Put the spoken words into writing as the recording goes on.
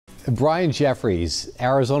Brian Jeffries,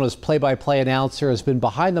 Arizona's play-by-play announcer, has been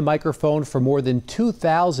behind the microphone for more than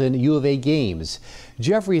 2,000 U of A games.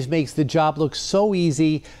 Jeffries makes the job look so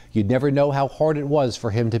easy, you'd never know how hard it was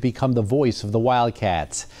for him to become the voice of the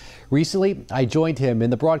Wildcats. Recently, I joined him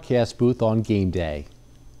in the broadcast booth on game day.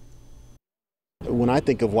 When I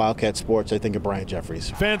think of Wildcat sports, I think of Brian Jeffries.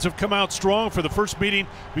 Fans have come out strong for the first meeting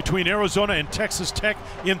between Arizona and Texas Tech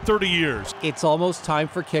in 30 years. It's almost time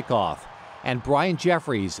for kickoff, and Brian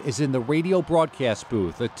Jeffries is in the radio broadcast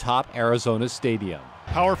booth atop Arizona Stadium.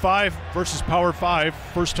 Power 5 versus Power 5,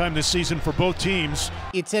 first time this season for both teams.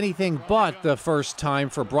 It's anything but the first time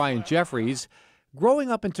for Brian Jeffries.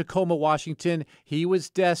 Growing up in Tacoma, Washington, he was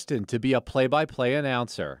destined to be a play-by-play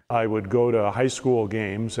announcer. I would go to high school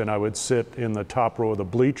games and I would sit in the top row of the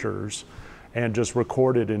bleachers and just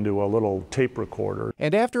record it into a little tape recorder.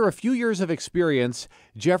 And after a few years of experience,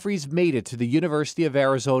 Jeffries made it to the University of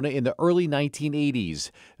Arizona in the early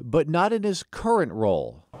 1980s, but not in his current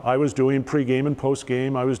role. I was doing pregame and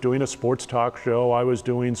postgame. I was doing a sports talk show. I was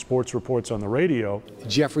doing sports reports on the radio.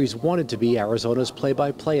 Jeffries wanted to be Arizona's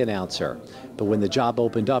play-by-play announcer, but when the job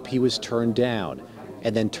opened up, he was turned down,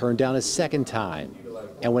 and then turned down a second time.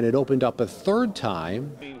 And when it opened up a third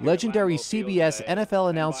time, legendary CBS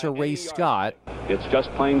NFL announcer Ray Scott, it's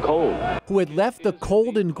just plain cold, who had left the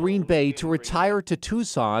cold in Green Bay to retire to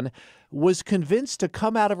Tucson, was convinced to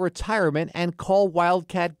come out of retirement and call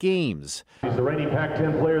Wildcat games. He's the reigning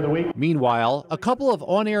Pac-10 Player of the Week. Meanwhile, a couple of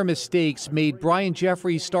on-air mistakes made Brian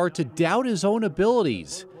Jeffries start to doubt his own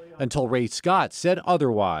abilities, until Ray Scott said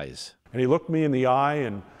otherwise. And he looked me in the eye,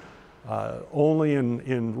 and only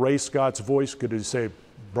in Ray Scott's voice could he say,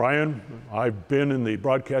 "Brian, I've been in the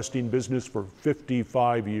broadcasting business for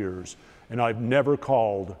 55 years, and I've never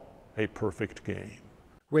called a perfect game."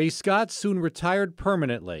 Ray Scott soon retired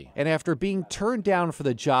permanently, and after being turned down for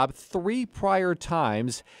the job 3 prior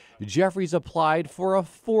times, Jeffries applied for a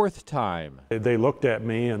 4th time. They looked at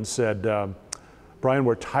me and said, "Brian,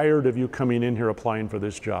 we're tired of you coming in here applying for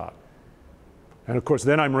this job." And of course,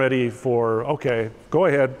 then I'm ready for, okay, go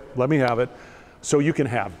ahead, let me have it, so you can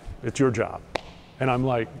have it. It's your job. And I'm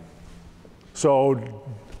like, so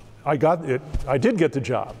I got it. I did get the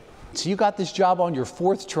job. So you got this job on your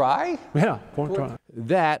 4th try? Yeah, 4th try.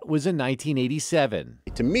 That was in 1987.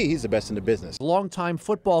 To me, he's the best in the business. Longtime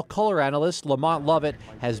football color analyst Lamont Lovett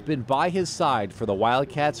has been by his side for the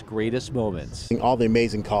Wildcats' greatest moments. All the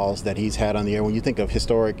amazing calls that he's had on the air. When you think of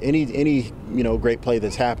historic, any great play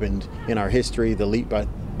that's happened in our history, the leap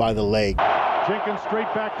by the leg. Jenkins straight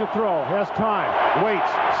back to throw, has time, waits,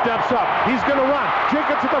 steps up, he's going to run.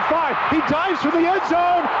 Jenkins at the 5, he dives for the end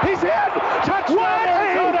zone, he's in! Touchdown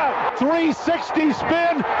Arizona! 360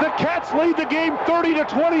 spin, the Cats lead the game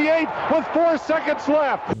 30-28 with 4 seconds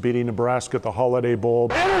left. Beating Nebraska at the Holiday Bowl.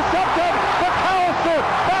 Intercepted, McAllister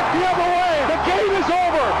back the other way, the game is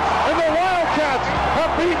over, and the Wildcats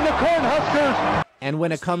have beaten the Cornhuskers. And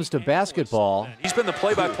when it comes to basketball, he's been the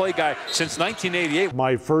play-by-play guy since 1988.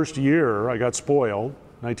 My first year, I got spoiled.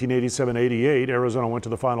 1987-88, Arizona went to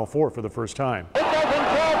the Final Four for the first time.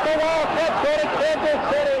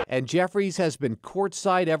 And Jeffries has been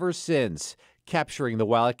courtside ever since, capturing the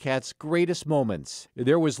Wildcats' greatest moments.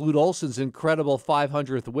 There was Lute Olson's incredible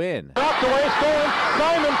 500th win. Dropped away, stolen,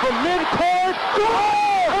 Simon from mid-court.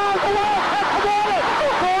 Goal! The Wildcats won it!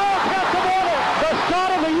 The Wildcats won it! The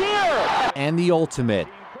shot of the year! And the ultimate,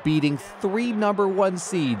 beating 3 #1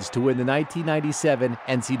 seeds to win the 1997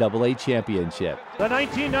 NCAA championship. The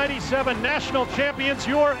 1997 national champions,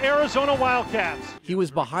 your Arizona Wildcats. He was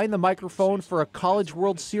behind the microphone for a College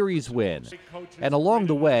World Series win. And along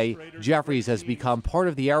the way, Jeffries has become part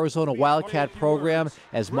of the Arizona Wildcat program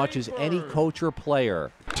as much as any coach or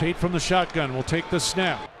player. Tate from the shotgun will take the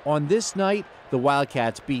snap. On this night, the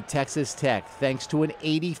Wildcats beat Texas Tech thanks to an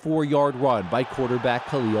 84-yard run by quarterback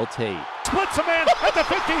Khalil Tate. Splits a man at the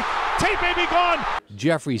 50. Tate may be gone.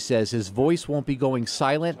 Jeffries says his voice won't be going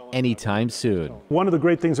silent anytime soon. One of the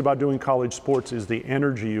great things about doing college sports is the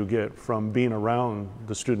energy you get from being around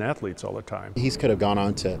the student athletes all the time. He could have gone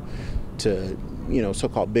on to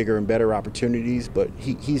so-called bigger and better opportunities, but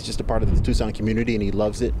he's just a part of the Tucson community and he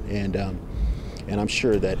loves it. And I'm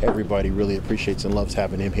sure that everybody really appreciates and loves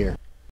having him here.